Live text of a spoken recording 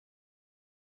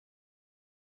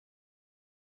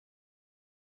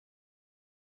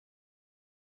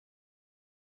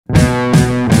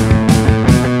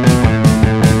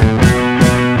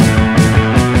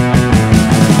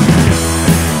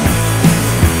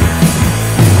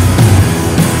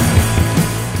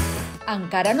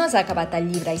Encara no has acabat el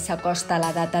llibre i s'acosta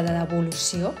la data de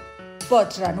devolució?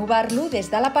 Pots renovar-lo des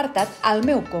de l'apartat Al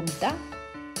meu compte.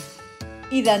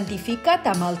 Identifica't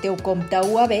amb el teu compte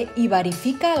UAB i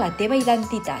verifica la teva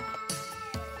identitat.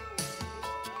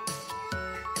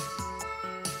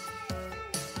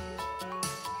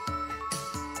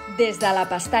 Des de la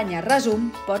pestanya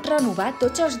Resum pots renovar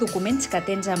tots els documents que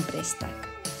tens en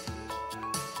préstec.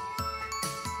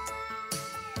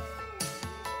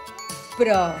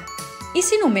 Però, i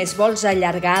si només vols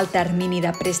allargar el termini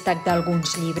de préstec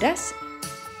d'alguns llibres?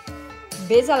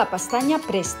 Ves a la pestanya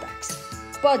Préstecs.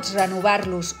 Pots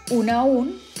renovar-los un a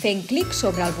un fent clic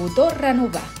sobre el botó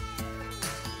Renovar.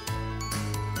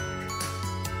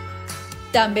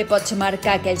 També pots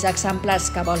marcar aquells exemplars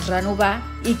que vols renovar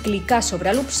i clicar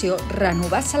sobre l'opció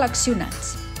Renovar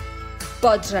seleccionats.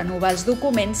 Pots renovar els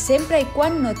documents sempre i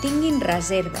quan no tinguin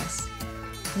reserves,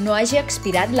 no hagi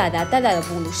expirat la data de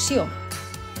devolució,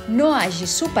 no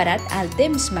hagis superat el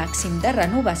temps màxim de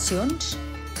renovacions,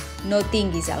 no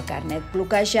tinguis el carnet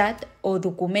bloquejat o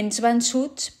documents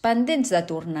vençuts pendents de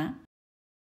tornar.